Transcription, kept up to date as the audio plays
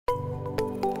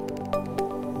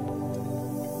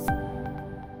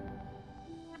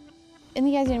In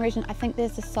the ASEAN region, I think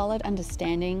there's a solid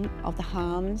understanding of the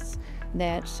harms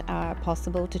that are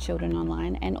possible to children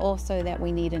online, and also that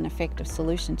we need an effective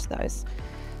solution to those.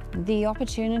 The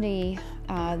opportunity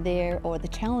there, or the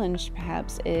challenge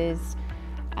perhaps, is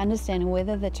understanding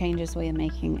whether the changes we are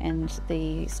making and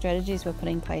the strategies we're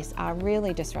putting in place are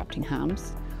really disrupting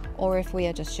harms, or if we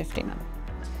are just shifting them.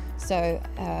 So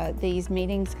these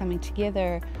meetings coming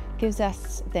together gives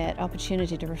us that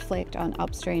opportunity to reflect on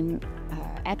upstream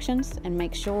actions and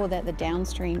make sure that the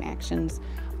downstream actions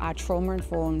are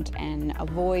trauma-informed and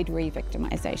avoid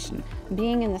re-victimization.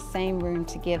 Being in the same room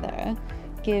together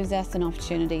gives us an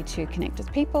opportunity to connect as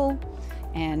people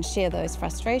and share those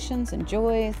frustrations and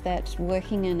joys that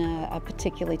working in a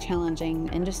particularly challenging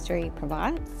industry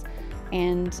provides,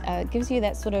 and gives you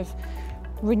that sort of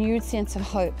renewed sense of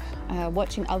hope.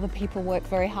 Watching other people work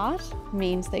very hard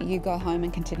means that you go home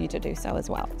and continue to do so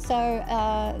as well. So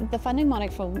the funding model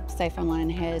for Safe Online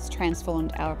has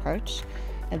transformed our approach.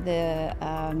 The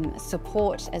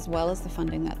support as well as the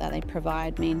funding that they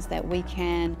provide means that we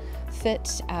can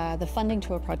fit the funding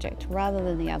to a project rather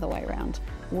than the other way around.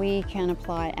 We can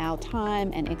apply our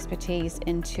time and expertise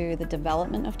into the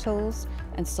development of tools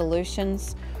and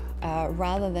solutions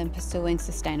rather than pursuing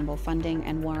sustainable funding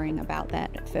and worrying about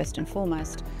that first and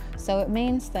foremost. So it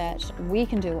means that we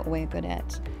can do what we're good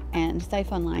at, and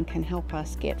Safe Online can help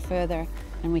us get further,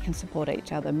 and we can support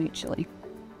each other mutually.